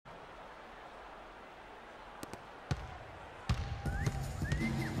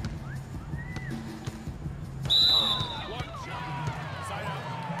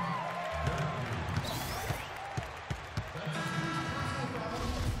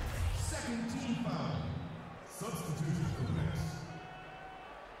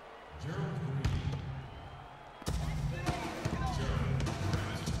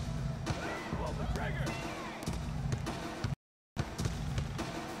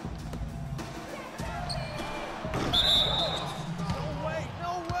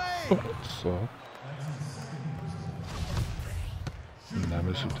Co?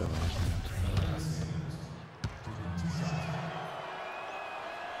 Namysł to ważne.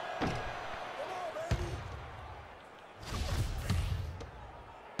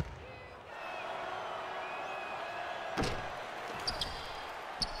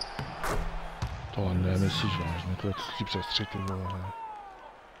 To namysł ważne, to jest ci przestrzytywało.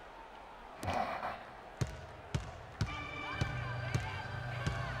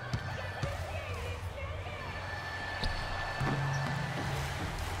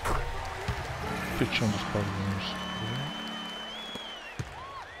 Ciągle spadłem już.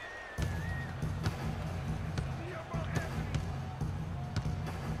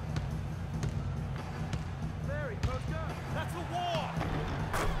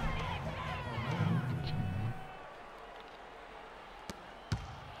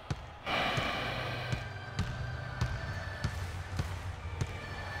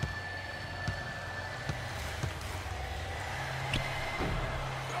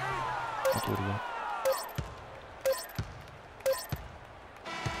 Kurwa.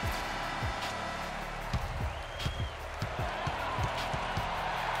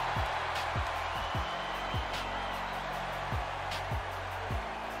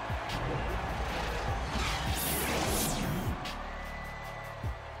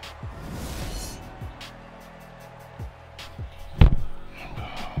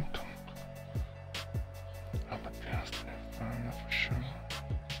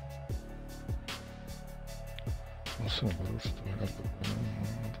 Nossa, agora eu estou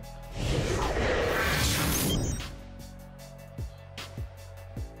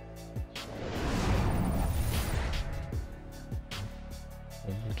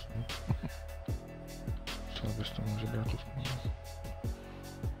Sabe, estamos abertos.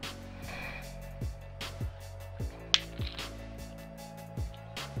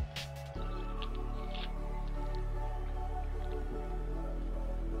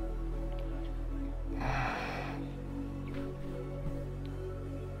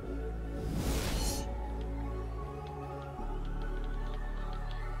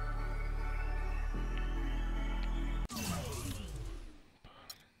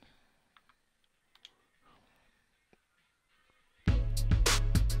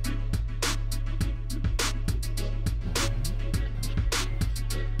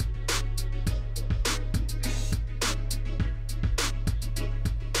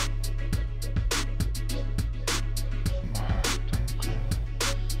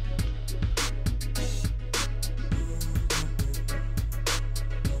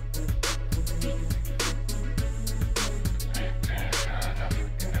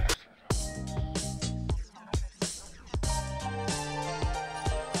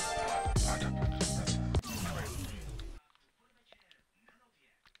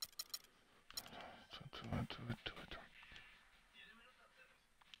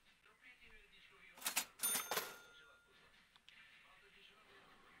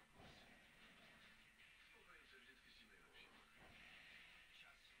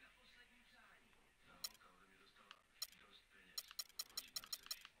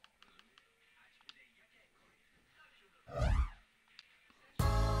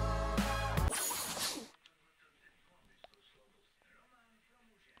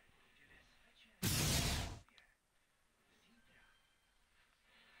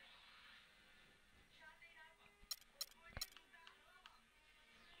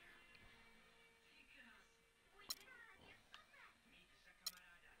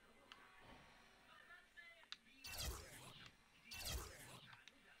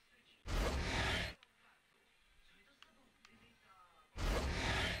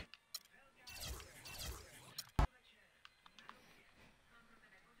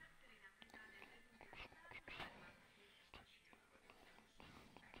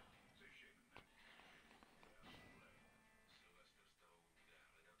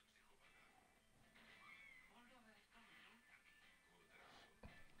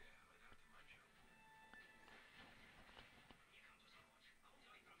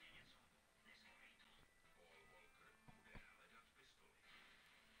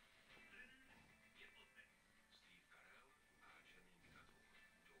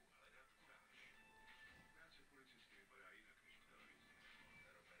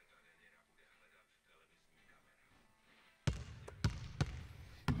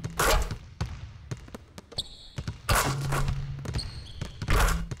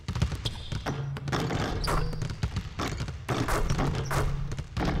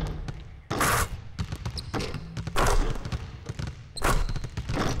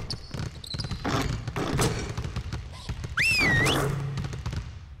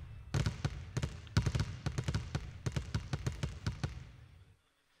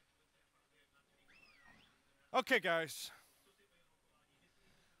 Okay, guys.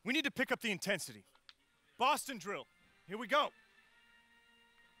 We need to pick up the intensity. Boston drill. Here we go.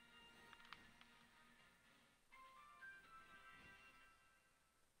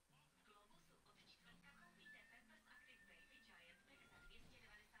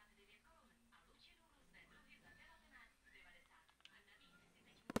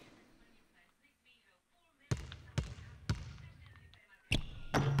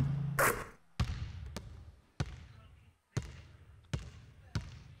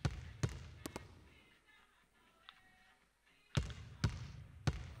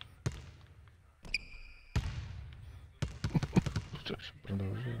 Chociaż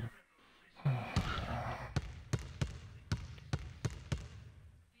продолжение.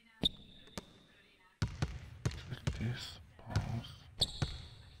 This pause.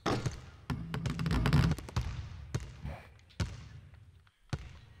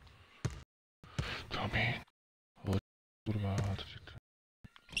 Tommy. O kurwa, to się to.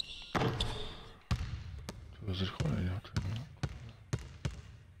 To zresztą to nie.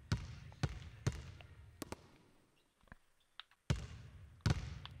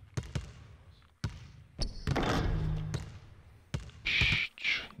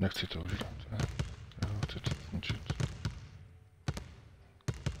 Nechci to udělat, ne? Já chci to zničit.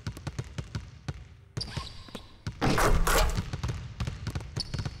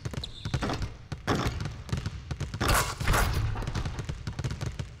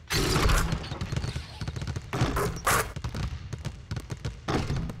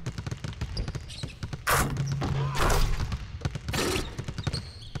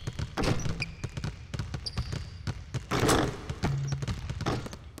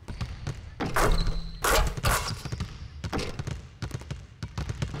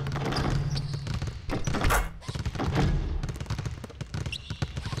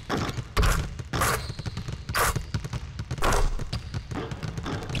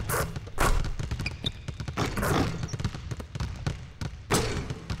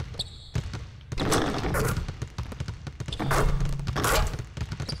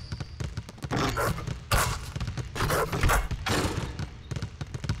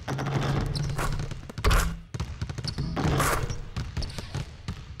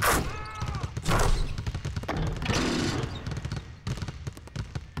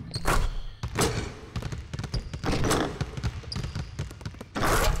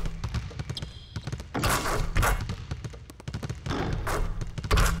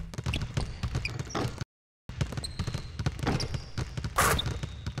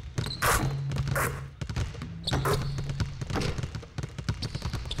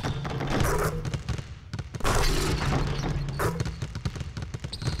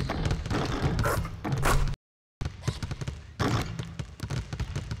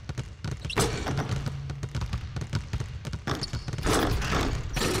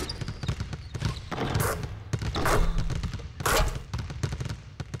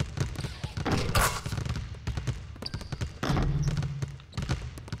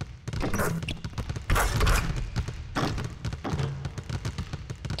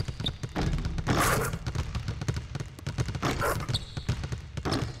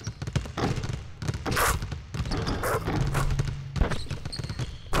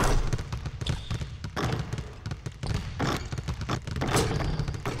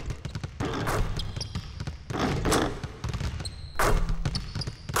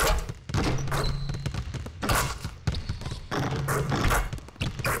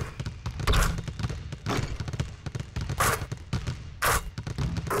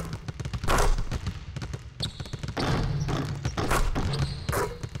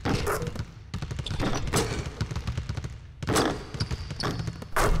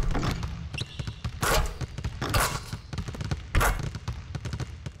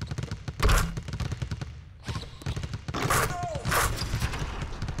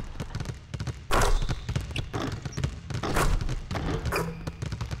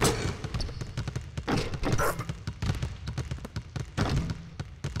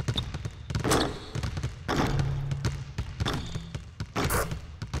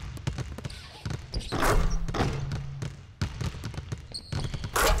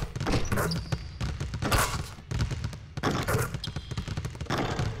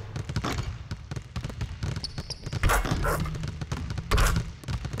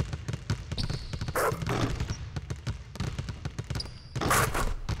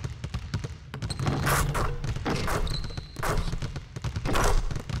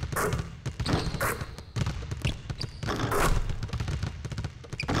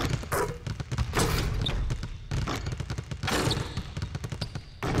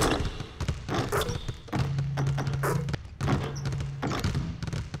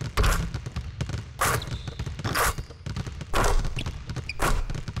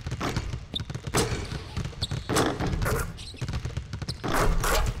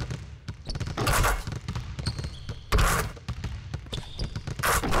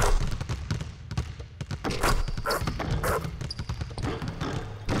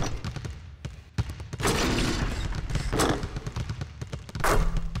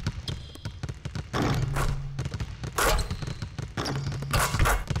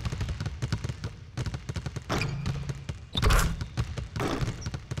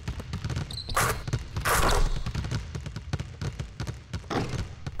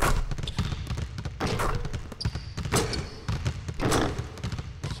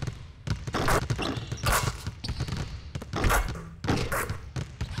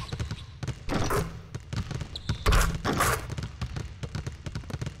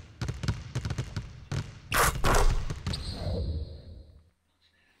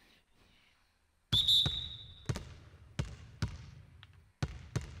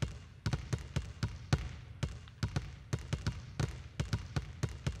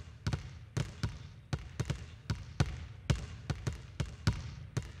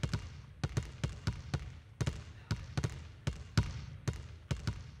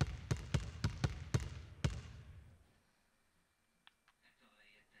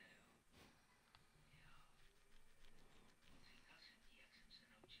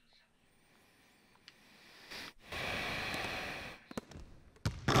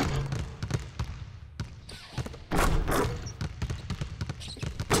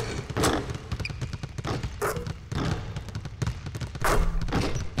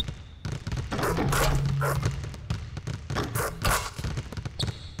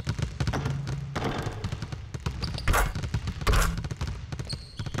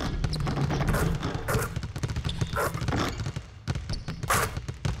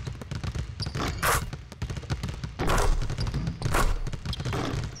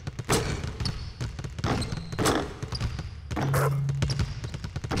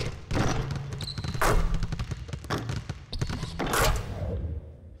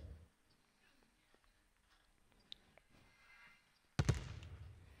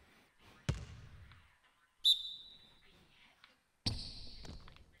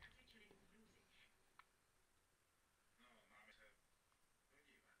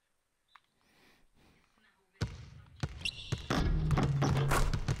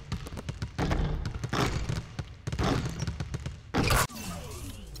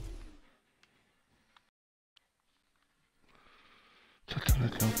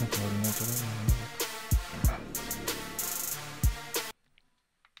 Satellite yok mu koordinatörü?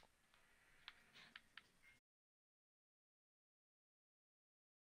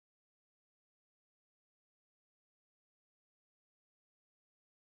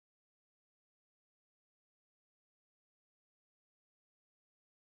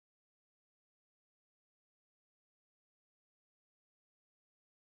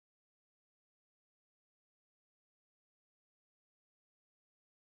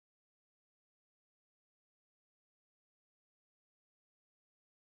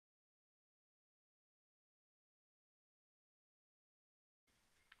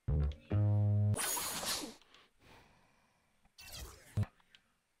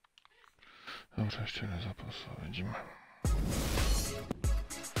 Dobra, jeszcze raz zapowiedzimy.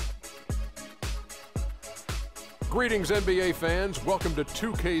 Greetings, NBA fans. Welcome to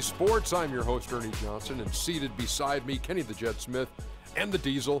 2K Sports. I'm your host, Ernie Johnson, and seated beside me, Kenny the Jet Smith, and the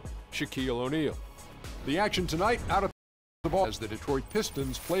Diesel, Shaquille O'Neal. The action tonight, out of the ball as the Detroit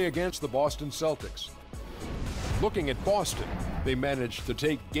Pistons play against the Boston Celtics. Looking at Boston, they managed to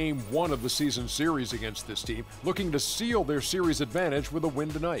take Game 1 of the season series against this team, looking to seal their series advantage with a win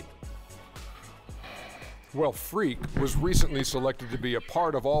tonight. Well, Freak was recently selected to be a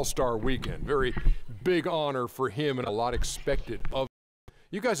part of All-Star Weekend. Very big honor for him and a lot expected of him.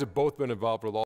 You guys have both been involved with